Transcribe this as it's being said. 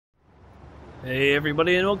Hey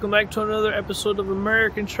everybody, and welcome back to another episode of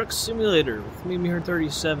American Truck Simulator with me,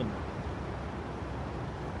 Here37.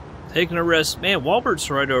 Taking a rest. Man,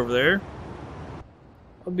 Walbert's right over there.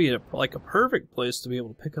 That'd be like a perfect place to be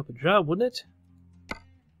able to pick up a job, wouldn't it?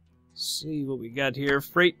 Let's see what we got here.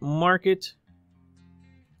 Freight Market.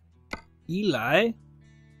 Eli.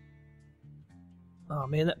 Oh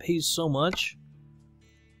man, that pays so much.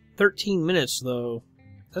 13 minutes though.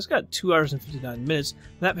 That's got 2 hours and 59 minutes.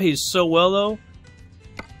 That pays so well, though.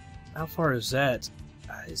 How far is that?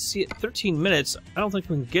 I see it 13 minutes. I don't think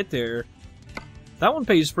we can get there. That one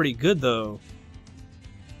pays pretty good, though.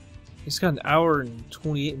 It's got an hour and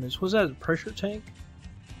 28 minutes. Was that a pressure tank?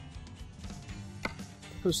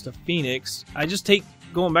 It goes to Phoenix. I just hate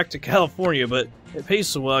going back to California, but it pays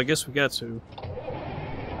so well, I guess we got to.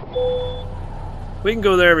 We can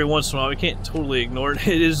go there every once in a while. We can't totally ignore it.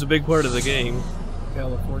 It is a big part of the game.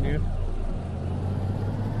 California.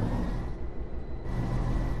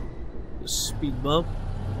 The speed bump.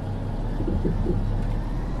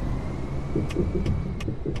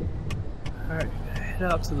 Alright, head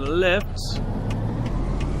out to the left.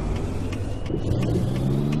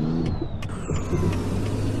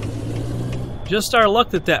 Just our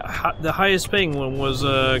luck that the highest paying one was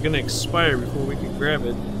gonna expire before we could grab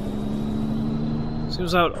it.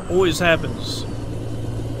 Seems how it always happens.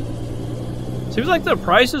 Seems like the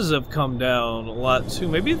prices have come down a lot too.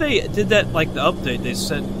 Maybe they did that like the update. They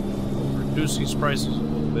said reduce these prices a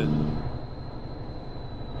little bit.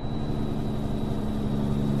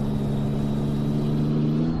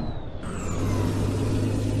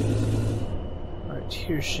 Alright,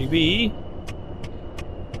 here she be.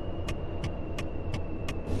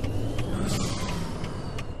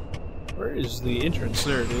 Where is the entrance?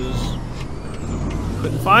 There it is.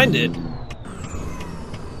 Couldn't find it.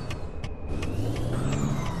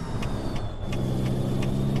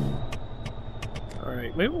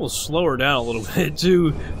 Maybe we'll slow her down a little bit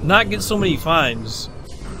to not get so many fines.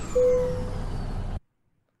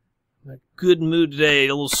 In a good mood today,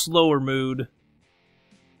 a little slower mood.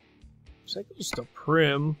 So that goes to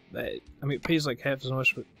Prim. I mean, it pays like half as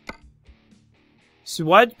much, but... See,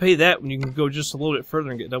 why'd pay that when you can go just a little bit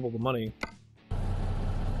further and get double the money?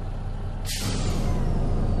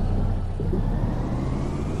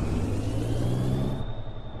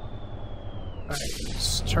 Alright,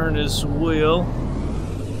 let's turn this wheel.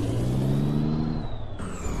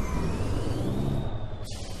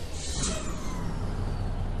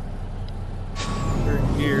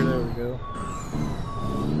 Here, there we go.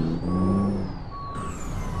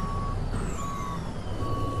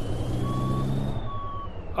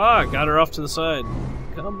 Ah, got her off to the side.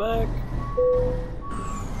 Come back.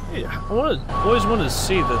 Hey, I always wanted to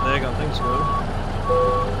see the daggone things go.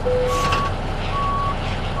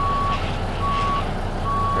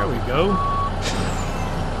 There we go.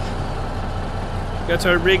 Got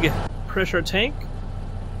our big pressure tank.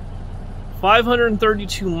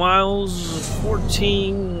 532 miles,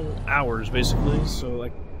 14 hours basically, so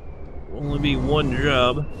like only be one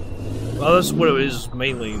job. Well, that's what it is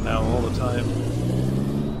mainly now, all the time.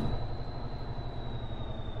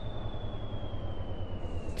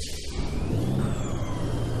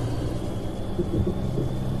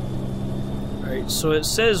 Alright, so it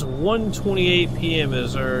says 1:28 p.m.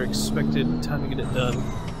 is our expected time to get it done.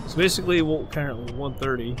 So basically we'll currently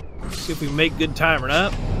 1:30. See if we make good time or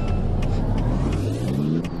not.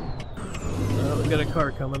 Got a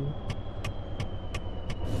car coming.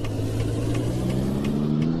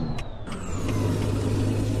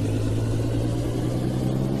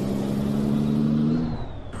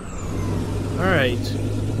 Alright,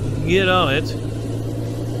 get on it.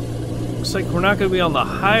 Looks like we're not going to be on the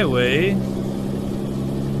highway.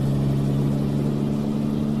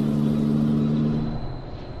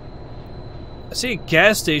 I see a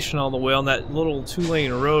gas station all the way on that little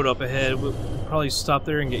 2-lane road up ahead. We'll probably stop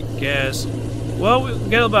there and get gas. Well, we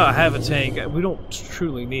got about half a tank. We don't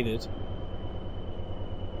truly need it.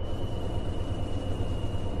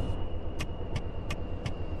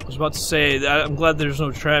 I was about to say, I'm glad there's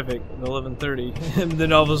no traffic at 11:30. And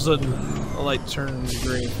then all of a sudden, the light turns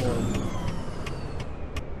green for him.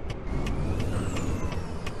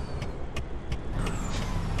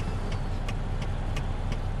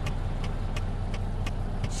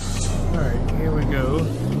 Alright, here we go.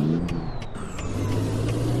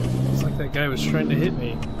 That guy was trying to hit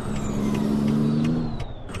me.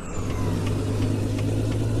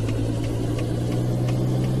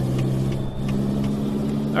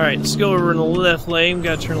 Alright, let's go over in the left lane.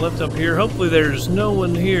 Gotta turn left up here. Hopefully there's no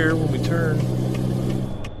one here when we turn.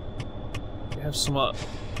 We have some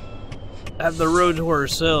have the road to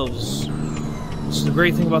ourselves. It's the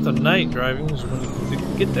great thing about the night driving is when you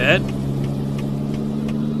can get that.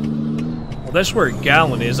 Well, that's where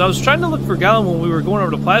Gallon is. I was trying to look for Gallon when we were going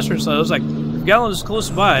over to Plaster and stuff. I was like, if Gallon is close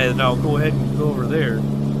by, then I'll go ahead and go over there.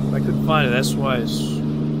 I couldn't find it. That's why it's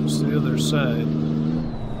the other side.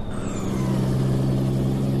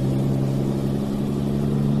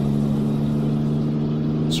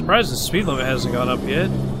 I'm surprised the speed limit hasn't gone up yet.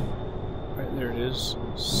 Right there it is,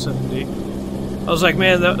 70. I was like,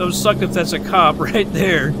 man, that would suck if that's a cop right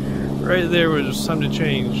there. Right there where it's time to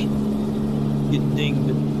change. Get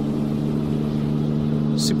dinged.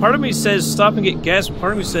 See, part of me says stop and get gas, but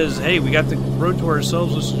part of me says, hey, we got the road to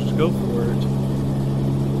ourselves, let's just go for it.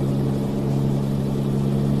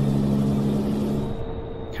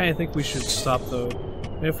 I kind of think we should stop though.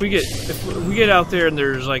 And if we get out there and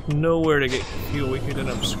there's like nowhere to get fuel, we could end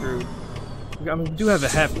up screwed. I mean, we do have a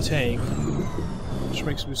half tank, which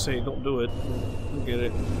makes me say don't do it. We'll get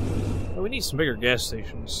it. Well, we need some bigger gas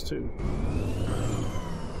stations too.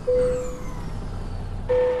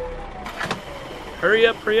 Hurry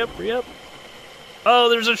up, hurry up, hurry up. Oh,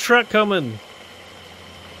 there's a truck coming.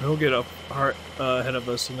 He'll get up ahead of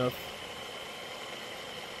us enough.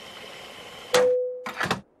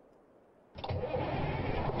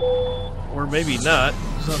 Or maybe not.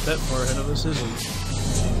 He's not that far ahead of us, is he?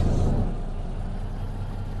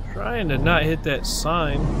 Trying to not hit that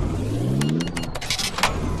sign.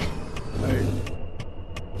 Alright.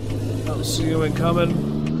 I don't see him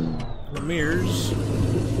coming. The mirrors.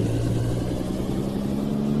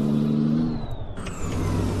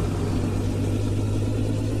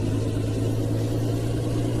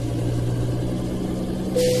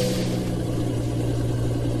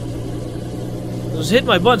 I was hitting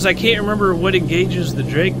my buttons, I can't remember what engages the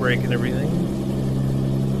Jake brake and everything.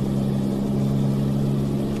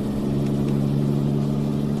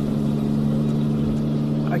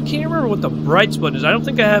 I can't remember what the brights button is. I don't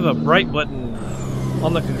think I have a bright button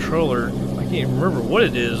on the controller. I can't remember what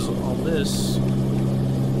it is on this.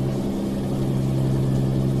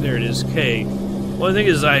 There it is, K. Well, the thing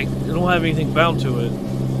is, I don't have anything bound to it. I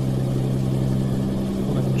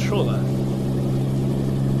want to control that.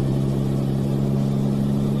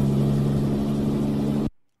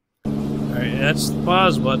 That's the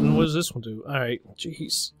pause button. What does this one do? Alright,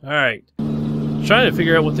 jeez. Alright. Trying to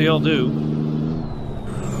figure out what they all do.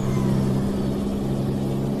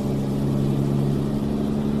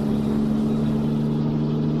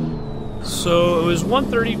 So it was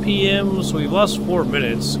 1:30 p.m., so we've lost 4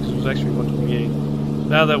 minutes, because it was actually 1:28.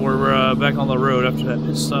 Now that we're back on the road after that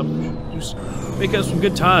pit stop, we should just make up some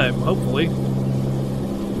good time, hopefully.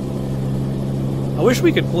 I wish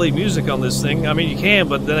we could play music on this thing. I mean, you can,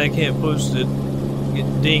 but then I can't post it. Get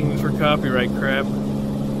dinged for copyright crap.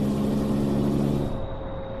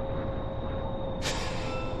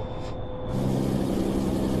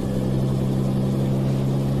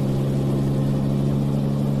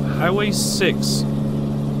 Highway 6.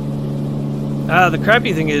 The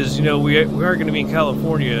crappy thing is, you know, we are going to be in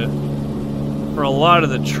California for a lot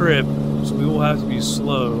of the trip, so we will have to be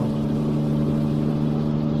slow.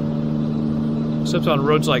 Except on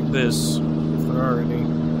roads like this, if there are any.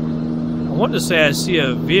 I wanted to say I see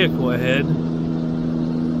a vehicle ahead.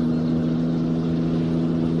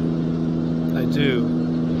 I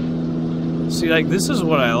do. See, like, this is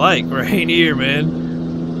what I like right here,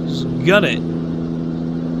 man. Just gun it.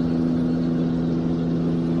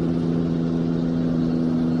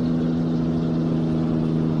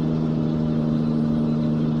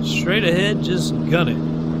 Straight ahead, just gun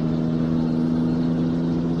it.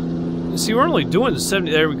 See, we're only doing the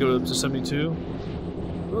 70. There we go, up to 72.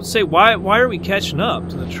 Let's say, why are we catching up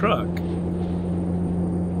to the truck? We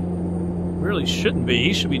really shouldn't be.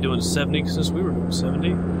 He should be doing 70 since we were doing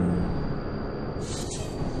 70.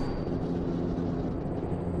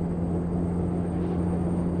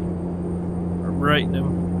 We're righting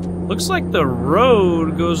him. Looks like the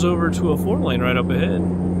road goes over to a 4-lane right up ahead.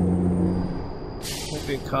 Don't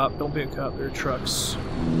be a cop. Don't be a cop. There are trucks.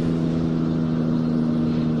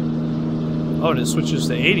 Oh, and it switches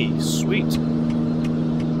to 80. Sweet.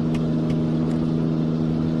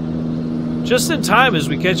 Just in time as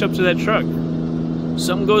we catch up to that truck.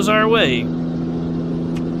 Something goes our way.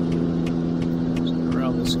 Let's get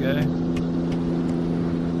around this guy.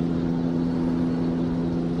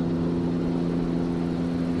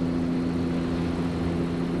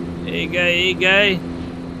 Hey guy, hey guy.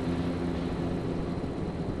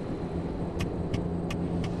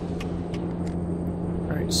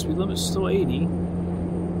 Speed limit's still 80.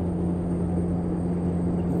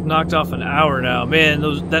 Knocked off an hour now. Man,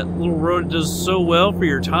 that little road does so well for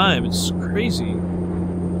your time. It's crazy.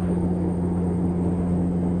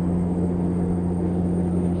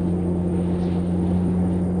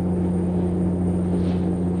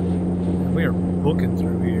 booking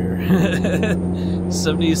through here.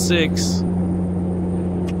 76.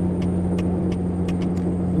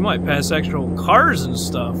 We might pass actual cars and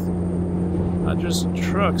stuff. Not just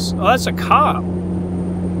trucks. Oh, that's a cop.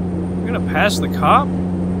 We're gonna pass the cop?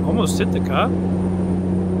 Almost hit the cop.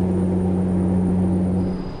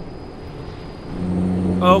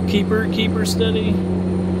 Oh, keep her steady.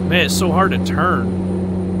 Man, it's so hard to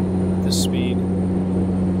turn at this speed.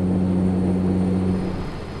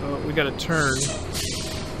 Oh, we gotta turn.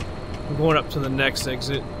 I'm going up to the next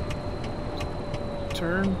exit.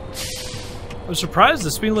 Turn. I'm surprised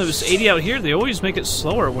the speed limit is 80 out here. They always make it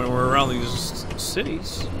slower when we're around these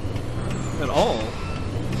cities. At all.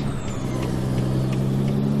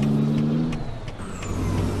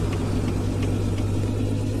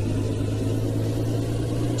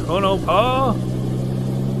 Tonopah?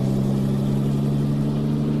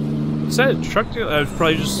 Is that a truck dealer? That was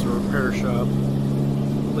probably just a repair shop.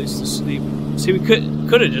 Place to sleep. See, we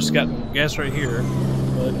could have just gotten gas right here.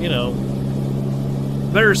 But, you know.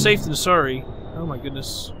 Better safe than sorry. Oh my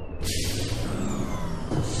goodness.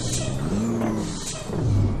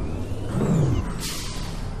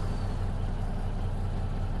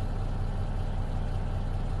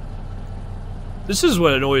 This is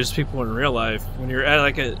what annoys people in real life. When you're at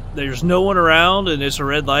like there's no one around and it's a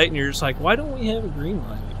red light and you're just like, why don't we have a green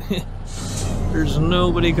light? There's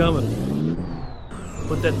nobody coming.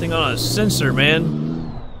 Put that thing on a sensor,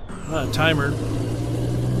 man. Not a timer.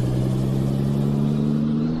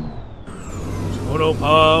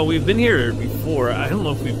 Tonopah, we've been here before. I don't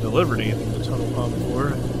know if we've delivered anything to Tonopah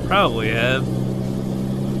before. Probably have.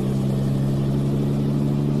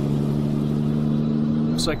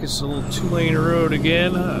 Looks like it's a little 2-lane road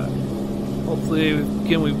again. Hopefully,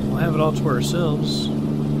 again, we will have it all to ourselves.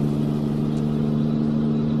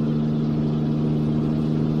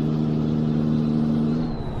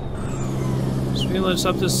 Speed limit's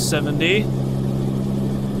up to 70.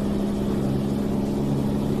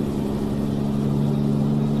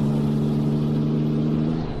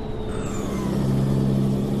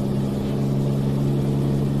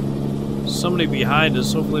 Somebody behind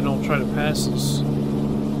us. Hopefully, don't try to pass us.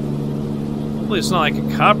 Hopefully, it's not like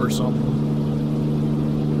a cop or something.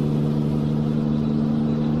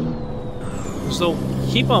 Because they'll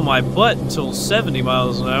keep on my butt until 70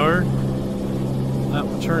 miles an hour.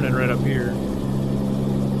 Not turning right up here.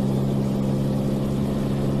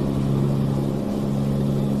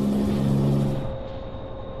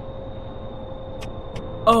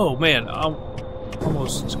 Oh man, I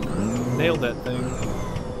almost nailed that thing.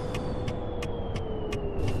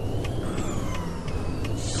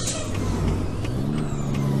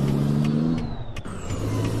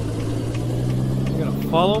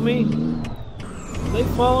 Follow me? Will they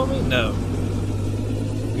follow me? No.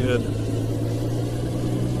 Good.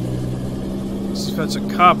 If that's a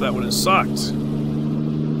cop, that would have sucked.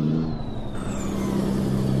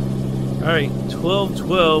 Alright,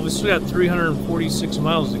 12-12. We still got 346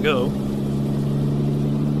 miles to go.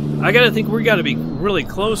 I gotta think we gotta be really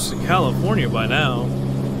close to California by now.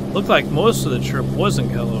 Looked like most of the trip was in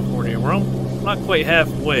California. We're not quite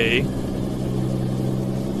halfway.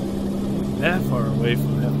 That far away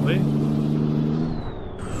from halfway.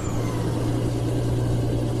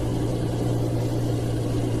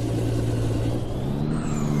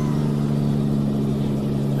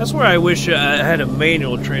 That's where I wish I had a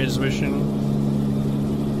manual transmission.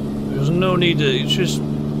 There's no need to. It just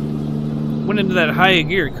went into that high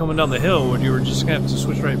gear coming down the hill when you were just gonna have to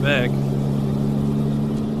switch right back.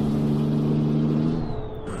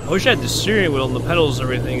 I wish I had the steering wheel and the pedals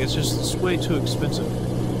and everything. It's way too expensive.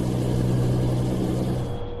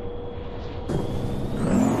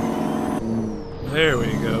 There we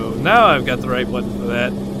go. Now I've got the right button for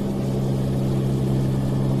that.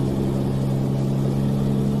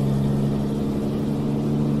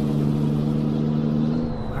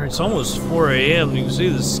 Alright, it's almost 4 a.m. You can see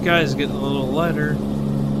the sky's getting a little lighter.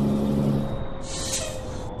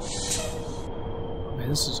 Man,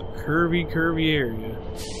 this is a curvy area.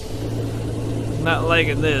 Not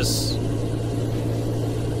liking this.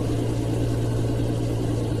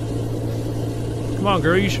 Come on,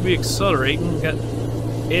 girl, you should be accelerating. Got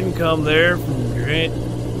income there from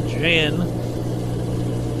Jan. I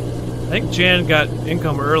think Jan got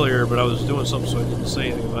income earlier, but I was doing something so I didn't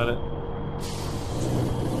say anything about it.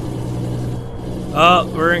 Oh,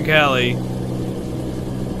 we're in Cali.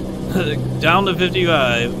 Down to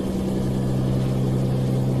 55.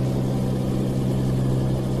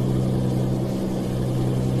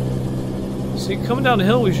 See, coming down the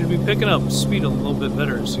hill, we should be picking up speed a little bit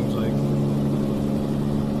better, it seems like.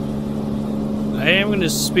 I am going to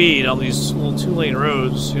speed on these little 2-lane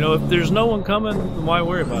roads. You know, if there's no one coming, then why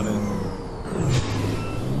worry about it?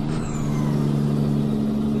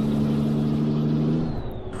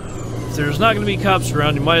 If there's not going to be cops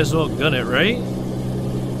around, you might as well gun it, right?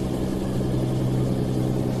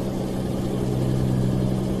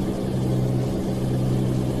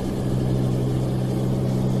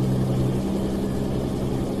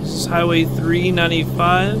 This is Highway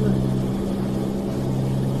 395.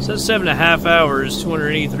 It says 7.5 hours,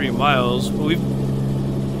 283 miles, but we've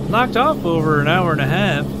knocked off over an hour and a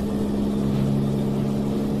half.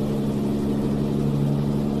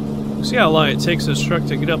 See how long it takes this truck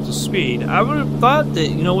to get up to speed. I would have thought that,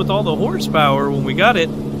 you know, with all the horsepower when we got it,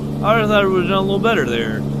 I would have thought it would have done a little better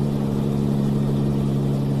there.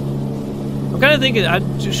 I'm kind of thinking,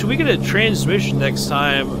 should we get a transmission next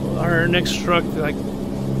time? Our next truck, like,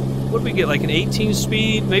 what do we get, like an 18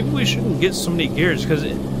 speed? Maybe we shouldn't get so many gears, because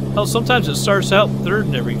hell, sometimes it starts out third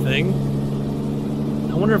and everything.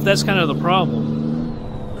 I wonder if that's kind of the problem.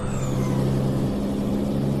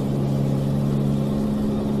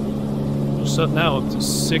 Just up now up to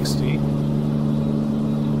 60.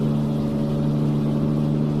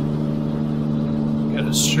 Got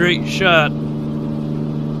a straight shot.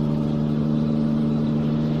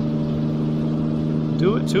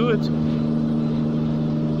 Do it to it.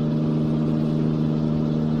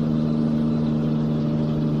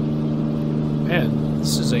 Man,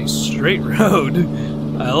 this is a straight road.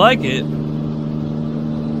 I like it.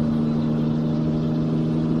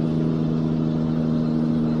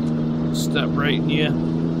 Stop right in you.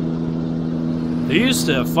 They used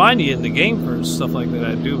to find you in the game for stuff like that,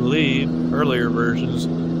 I do believe. Earlier versions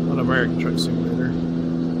on American Truck Simulator.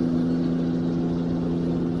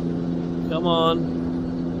 Come on.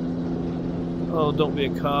 Oh, don't be a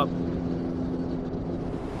cop.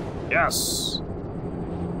 Yes!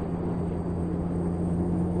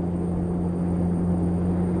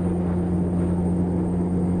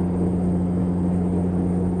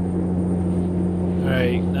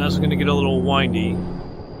 Alright, now it's gonna get a little windy.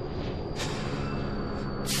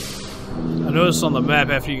 I noticed on the map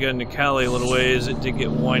after you get into Cali a little ways, it did get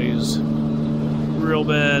windy real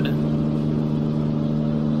bad.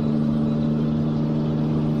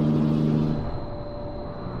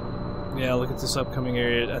 Yeah, look at this upcoming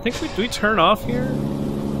area. I think do we turn off here?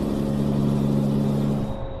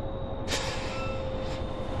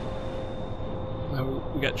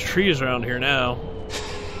 We got trees around here now.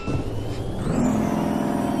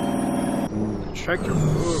 Tractor,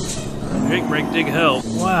 Jake break dig help.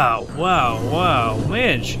 Wow, wow, wow.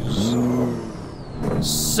 Man, she's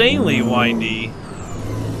insanely windy.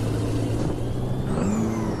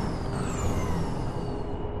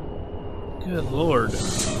 Good lord.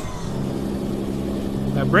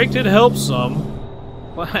 That brake did help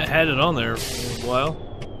some. Well, I had it on there for a while.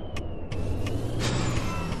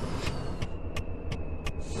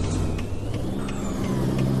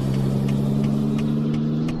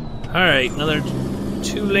 Alright, another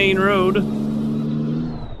 2-lane road.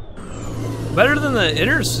 Better than the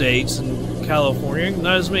interstates in California.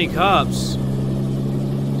 Not as many cops.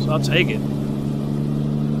 So I'll take it.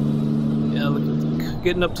 Yeah, look at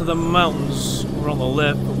getting up to the mountains. We're on the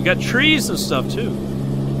left, but we got trees and stuff too.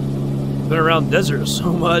 Been around desert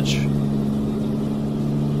so much.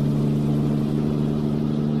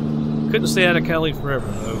 Couldn't stay out of Cali forever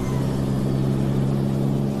though.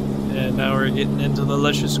 And now we're getting into the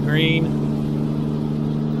luscious green.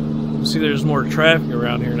 You see there's more traffic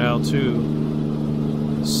around here now too.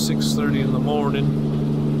 6:30 in the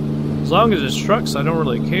morning. As long as it's trucks, I don't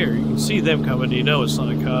really care. You can see them coming, you know it's not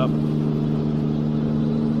a cop.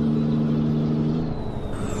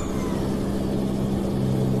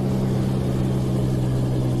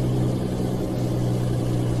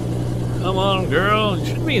 Come on, girl. You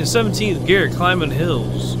should be in 17th gear climbing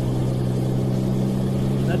hills.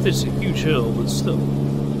 Not that it's a huge hill, but still.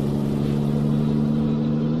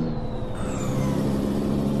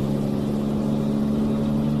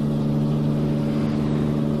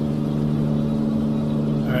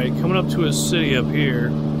 Alright, coming up to a city up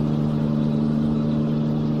here.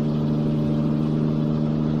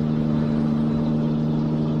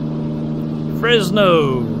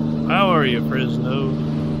 Fresno! How are you, Fresno?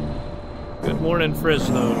 Good morning,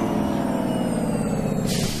 Fresno.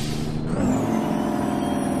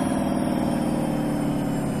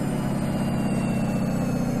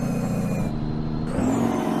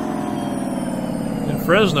 In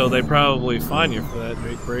Fresno, they probably fine you for that,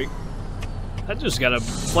 Jake Break. I just got a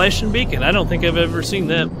flashing beacon. I don't think I've ever seen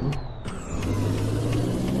that.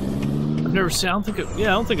 I've never seen. I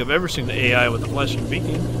don't think I've ever seen the AI with a flashing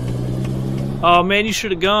beacon. Oh man, you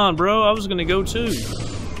should have gone, bro. I was gonna go too.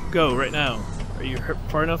 Go right now. Are you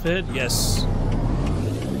far enough ahead? Yes.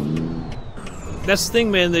 That's the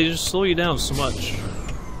thing, man. They just slow you down so much.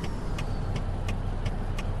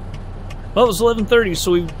 Well, it was 11:30,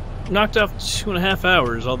 so we knocked off 2.5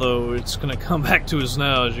 hours. Although it's gonna come back to us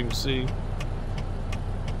now, as you can see.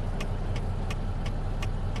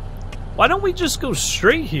 Why don't we just go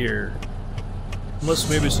straight here? Unless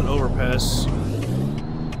maybe it's an overpass.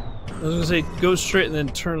 I was gonna say go straight and then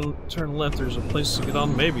turn left. There's a place to get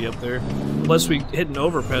on, maybe up there. Unless we hit an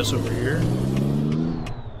overpass over here.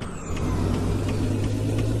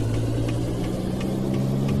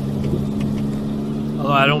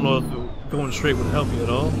 Although I don't know if going straight would help you at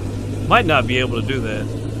all. Might not be able to do that.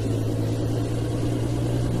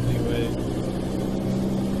 Anyway,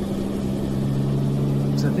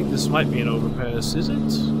 so I think this might be an overpass. Is it?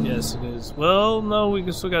 Yes, it is. Well, no, we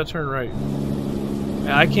can still gotta turn right.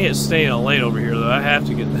 I can't stay in a lane over here, though. I have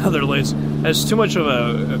to get in other lanes. That's too much of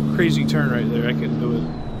a crazy turn right there. I couldn't do it.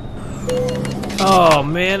 Oh,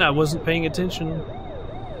 man, I wasn't paying attention.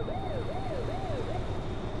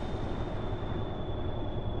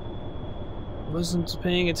 Wasn't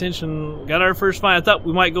paying attention. Got our first find. I thought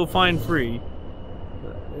we might go find free.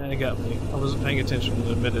 But it got me. I wasn't paying attention,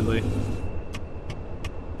 admittedly.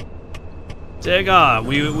 Dag on.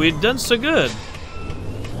 We'd done so good.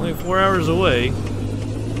 Only 4 hours away.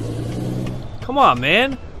 Come on,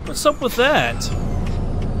 man. What's up with that?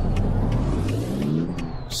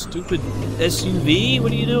 Stupid SUV?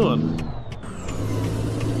 What are you doing?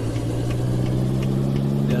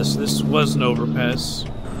 Yes, this was an overpass.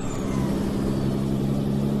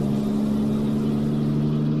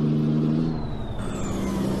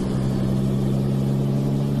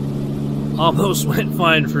 Almost went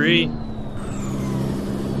fine free.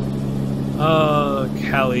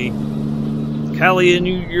 Cali. Cali and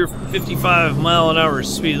your 55-mile-an-hour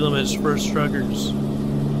speed limits for truckers.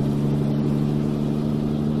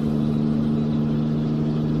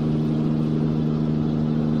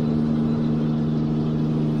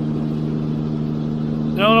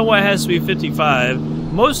 I don't know why it has to be 55.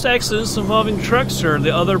 Most accidents involving trucks are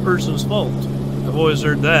the other person's fault. I've always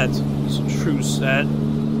heard that. It's a true stat.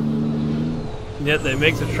 And yet they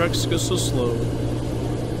make the trucks go so slow.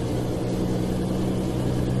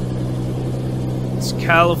 It's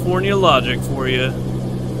California logic for you.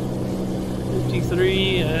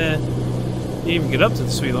 53, can't even get up to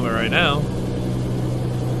the speed limit right now.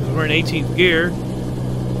 We're in 18th gear.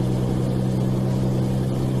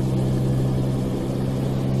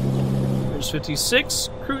 There's 56,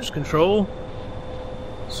 cruise control.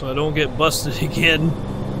 So I don't get busted again.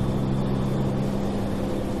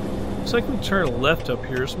 Looks like we turn left up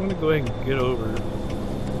here, so I'm gonna go ahead and get over.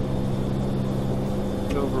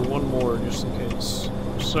 Over one more just in case.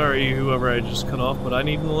 Sorry, whoever I just cut off, but I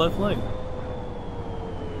need in the left lane.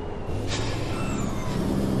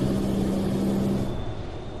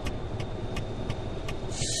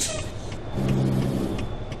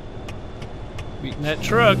 Beating that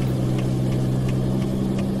truck.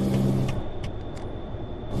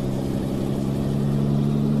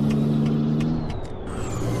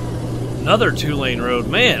 Another 2-lane road.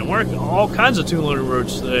 Man, we're all kinds of 2-lane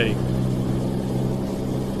roads today.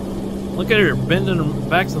 Look at her bending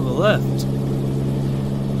back to the left.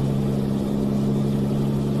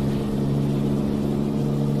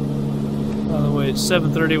 By the way, it's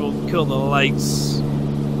 7:30. We'll kill the lights.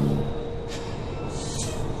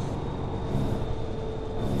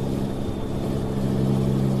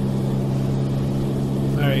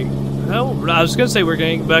 Alright. Well, I was going to say we're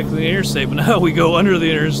going to get back to the interstate, but now we go under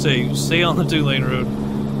the interstate. Stay on the 2-lane road.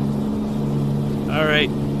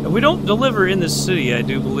 Alright. We don't deliver in the city, I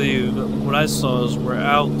do believe. What I saw is we're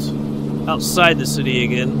outside the city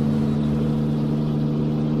again.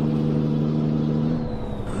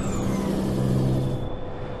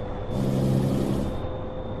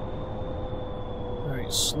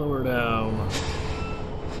 Alright, slow her down.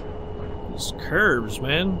 These curves,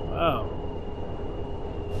 man. Wow.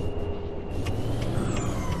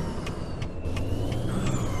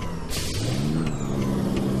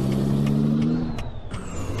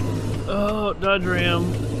 Oh, Dodge Ram.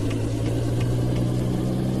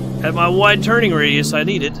 At my wide turning radius, I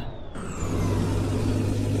need it.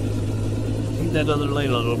 Need that other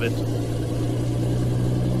lane a little bit.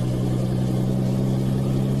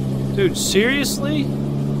 Dude, seriously?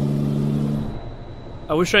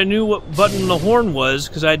 I wish I knew what button the horn was,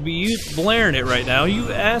 because I'd be blaring it right now,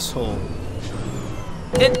 you asshole.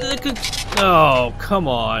 Oh, come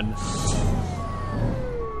on.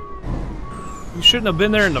 You shouldn't have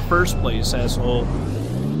been there in the first place, asshole.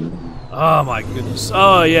 Oh my goodness.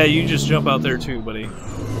 Oh yeah, you just jump out there too, buddy.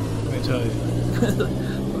 Let me tell you.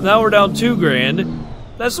 Now we're down $2,000.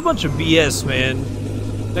 That's a bunch of BS, man.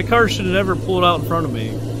 That car should have never pulled out in front of me.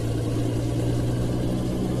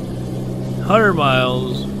 100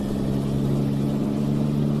 miles.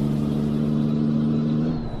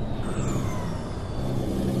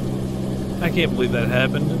 I can't believe that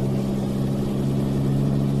happened.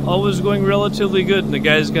 All was going relatively good, and the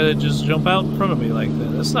guy's got to just jump out in front of me like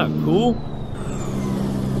that. That's not cool.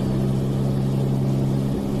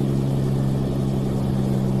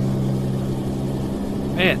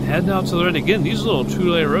 Man, heading out to the right again. These little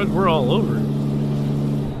two-lane roads, we're all over it.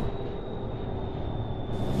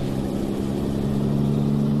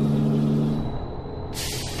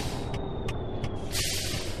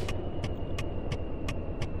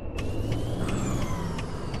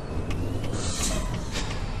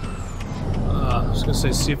 I was gonna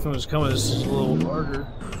say, see if it was coming. This is a little harder.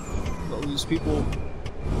 All these people.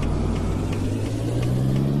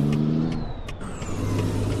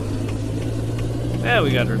 Yeah,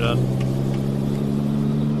 we got her done.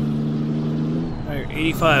 Alright,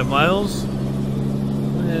 85 miles.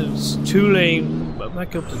 And it's 2-lane, but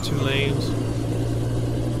back up to 2 lanes.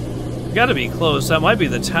 Gotta be close. That might be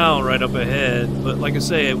the town right up ahead, but like I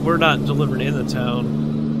say, we're not delivering in the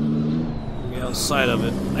town. We're outside of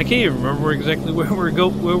it. I can't even remember exactly where we were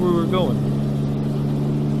going.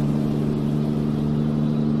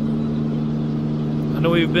 I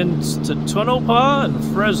know we've been to Tonopah and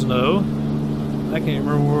Fresno. I can't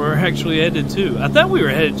remember where we're actually headed to. I thought we were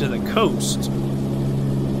headed to the coast.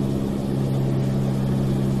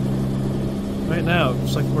 Right now, it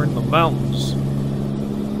looks like we're in the mountains.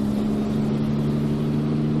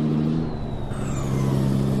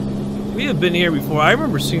 We have been here before. I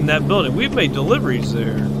remember seeing that building. We've made deliveries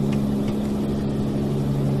there.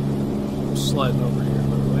 I'm sliding over here,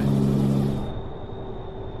 by the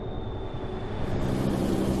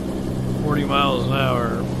way. 40 miles an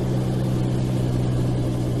hour.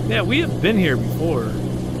 Yeah, we have been here before.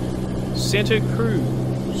 Santa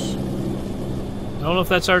Cruz. I don't know if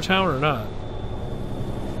that's our town or not.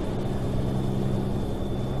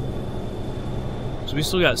 So we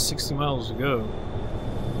still got 60 miles to go.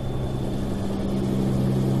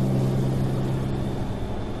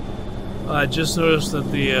 I just noticed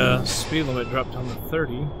that the speed limit dropped down to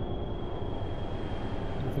 30. I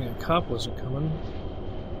think a cop wasn't coming.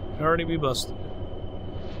 I'd already be busted.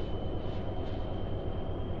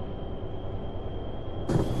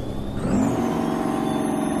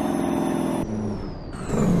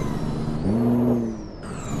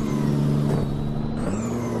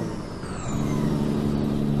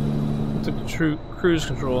 Took the cruise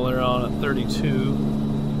control there on at 32.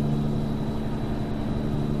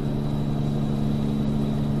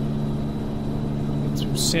 Get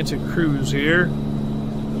through Santa Cruz here.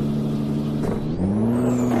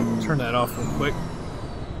 Turn that off real quick.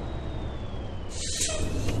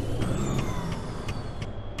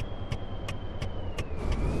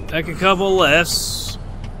 Take a couple lefts.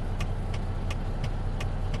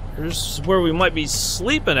 Here's where we might be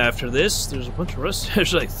sleeping after this. There's a bunch of rest.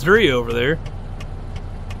 There's like 3 over there.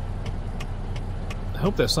 I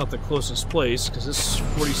hope that's not the closest place, because this is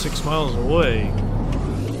 46 miles away.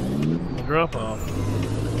 The drop off.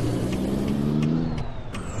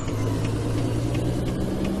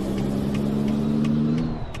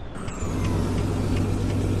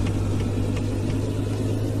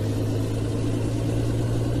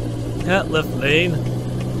 That left lane.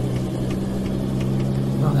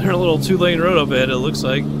 Oh, there's a little 2-lane road up ahead, it looks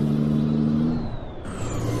like.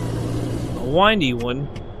 A windy one.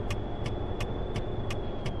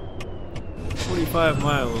 45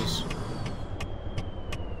 miles.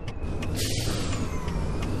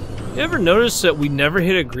 You ever notice that we never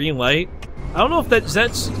hit a green light? I don't know if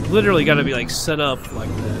that's literally got to be like set up like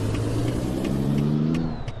that.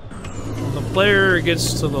 When the player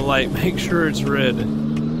gets to the light, make sure it's red.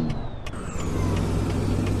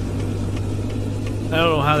 I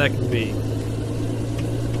don't know how that can be.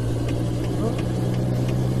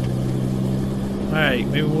 Alright,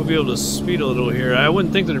 maybe we'll be able to speed a little here. I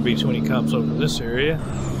wouldn't think there'd be too many cops over this area.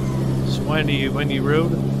 It's windy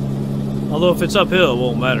road. Although if it's uphill, it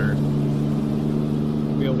won't matter.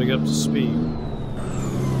 We'll be able to get up to speed.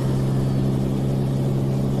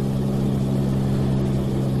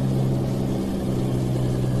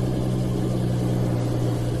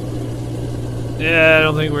 Yeah, I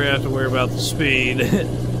don't think we're going to have to worry about the speed.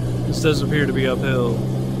 This does appear to be uphill.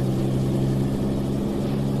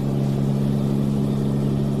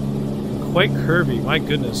 Quite curvy, my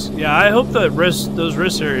goodness. Yeah, I hope that those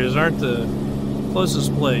rest areas aren't the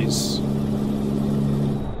closest place.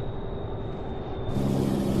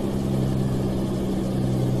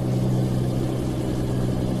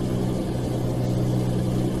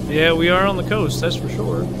 Yeah, we are on the coast, that's for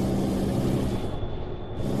sure.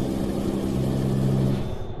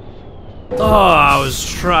 Oh, I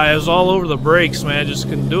was all over the brakes, man. I just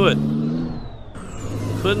couldn't do it.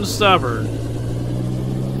 Couldn't stop her.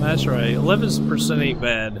 That's right. 11% ain't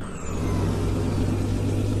bad.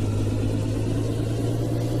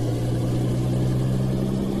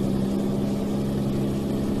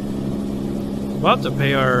 About to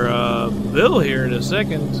pay our bill here in a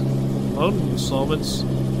second. Loan installments.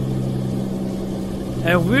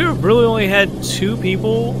 Have we really only had 2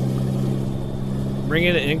 people bring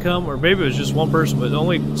in income? Or maybe it was just 1 person, but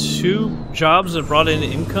only 2 jobs that brought in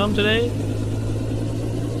income today?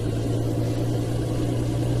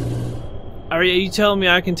 Are you telling me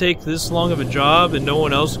I can take this long of a job and no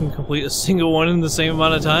one else can complete a single one in the same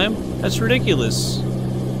amount of time? That's ridiculous.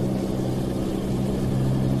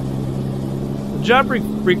 The job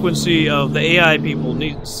frequency of the AI people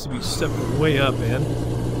needs to be stepped way up, man.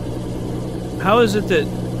 How is it that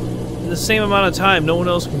in the same amount of time no one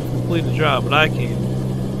else can complete the job, but I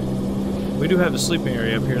can? We do have a sleeping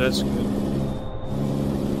area up here, that's good.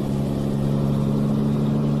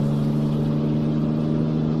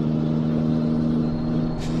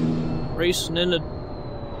 Racing in a...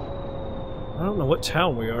 I don't know what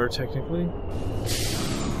town we are, technically.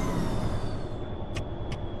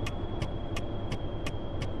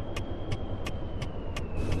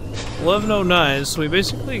 $11:09, so we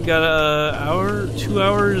basically got an hour, 2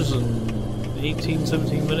 hours and 18,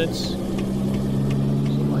 17 minutes.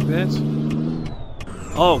 Something like that.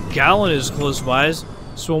 Oh, Gallon is close by.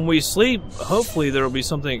 So when we sleep, hopefully there will be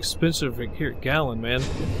something expensive here at Gallon, man.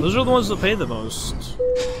 Those are the ones that pay the most.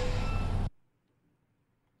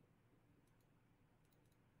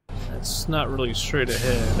 That's not really straight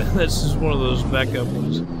ahead. That's just one of those backup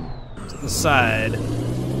ones to the side.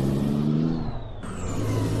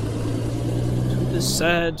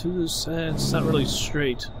 To the side, it's not really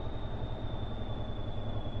straight.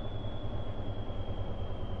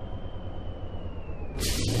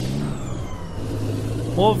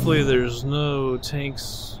 Hopefully there's no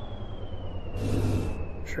tanks,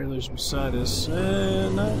 trailers beside us.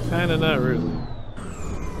 Not really.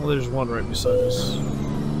 Well, there's one right beside us.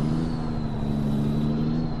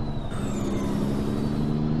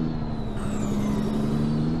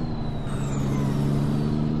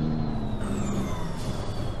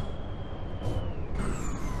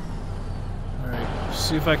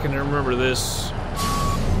 See if I can remember this.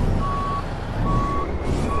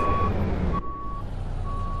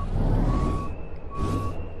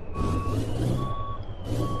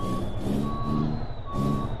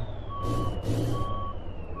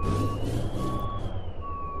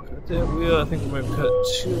 Cut that wheel. I think we might have cut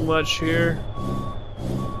too much here.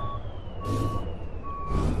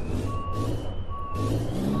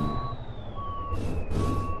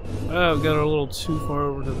 Oh, we got a little too far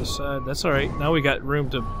over to the side. That's alright. Now we got room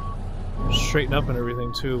to straighten up and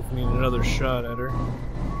everything, too, if we need another shot at her.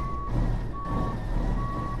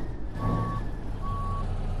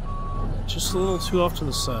 Just a little too off to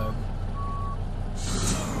the side.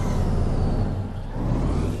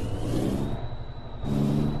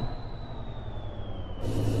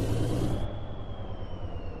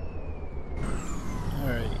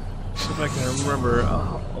 Alright. See if I can remember.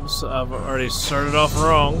 I've already started off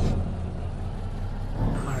wrong.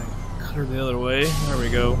 Alright, cut her the other way. There we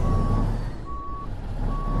go.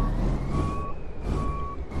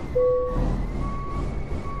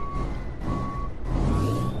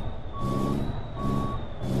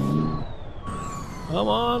 Come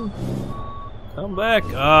on. Come back.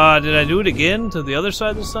 Did I do it again to the other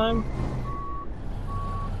side this time?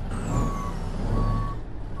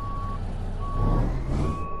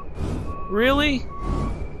 Really?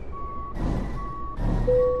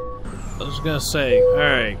 I was gonna say,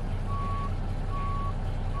 alright.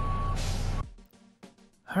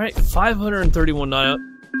 Alright, 531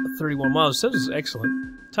 miles. That is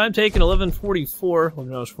excellent. Time taken 11:44.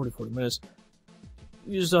 11 hours 40 minutes.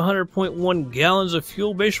 Used 100.1 gallons of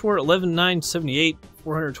fuel. Base score 11,978.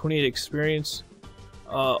 428 experience.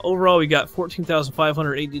 Overall, we got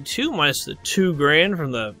 14,582 minus the $2,000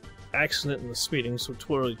 from the accident and the speeding, so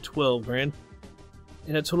totally 12 grand.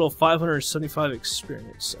 And a total of 575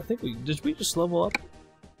 experience. I think did we just level up?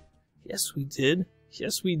 Yes, we did.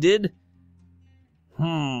 Yes, we did.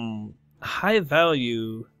 High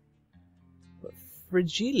value. But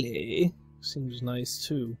Fragile seems nice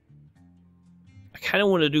too. I kind of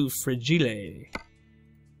want to do Fragile.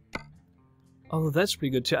 Oh, that's pretty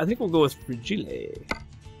good too. I think we'll go with Fragile.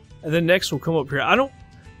 And then next we'll come up here.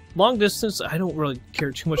 Long distance, I don't really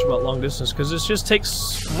care too much about long distance because it just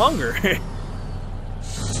takes longer.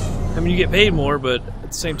 I mean, you get paid more, but at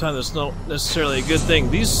the same time, that's not necessarily a good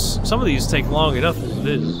thing. Some of these take long enough as it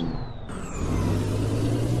is.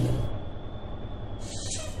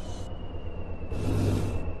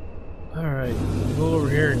 Alright, go over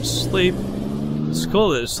here and sleep. It's cool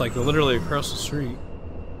that it's like literally across the street.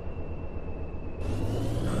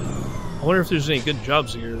 I wonder if there's any good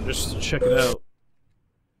jobs here, just to check it out.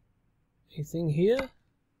 Anything here?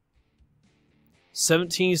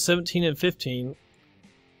 17, 17, and 15.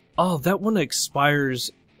 Oh, that one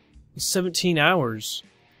expires in 17 hours.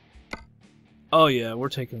 Oh yeah, we're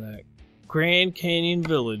taking that. Grand Canyon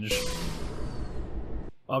Village.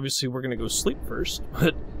 Obviously, we're gonna go sleep first,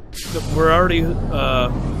 but we're already,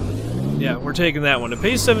 yeah, we're taking that one. It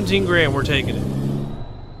pays 17 grand, we're taking it.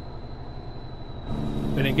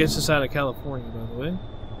 And it gets us out of California, by the way.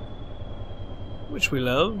 Which we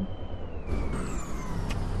love.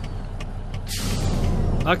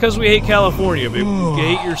 Not because we hate California, but we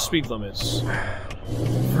hate your speed limits.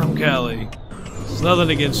 From Cali. It's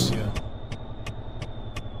nothing against you.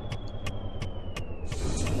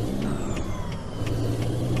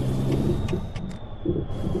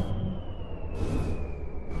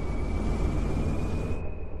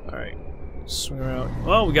 Alright. Swing around.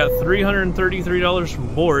 Oh, we got $333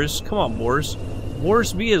 from Boris. Come on, Boris.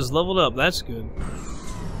 Boris B is leveled up. That's good.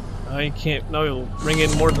 I can't. No, he'll bring in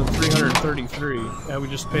more than 333. Yeah, we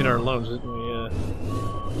just paid our loans, didn't we? Yeah.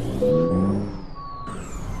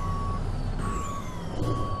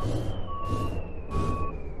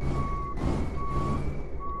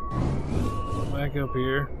 Back up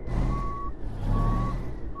here.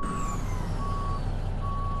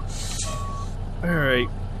 Alright.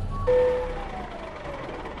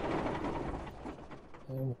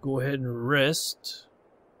 We'll go ahead and rest.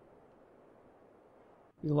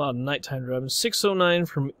 A lot of nighttime driving. 609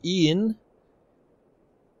 from Ian.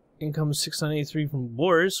 Income 6983 from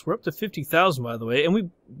Boris. We're up to 50,000, by the way, and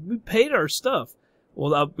we paid our stuff.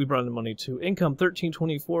 Well, we brought in the money too. Income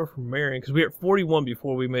 1324 from Marion, because we were at 41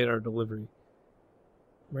 before we made our delivery.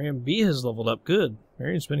 Marion B has leveled up. Good.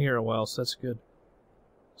 Marion's been here a while, so that's good.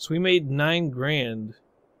 So we made 9 grand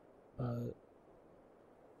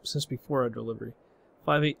since before our delivery.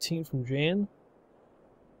 518 from Jan.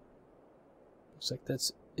 Looks like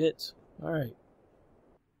that's it. Alright.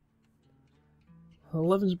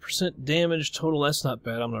 11% damage total. That's not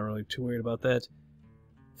bad. I'm not really too worried about that.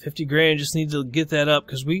 50 grand. Just need to get that up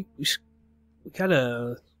because we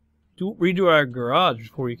gotta redo our garage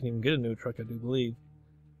before we can even get a new truck, I do believe.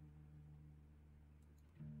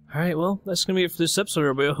 Alright, well, that's gonna be it for this episode,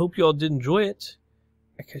 everybody. I hope you all did enjoy it.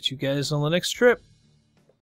 I'll catch you guys on the next trip.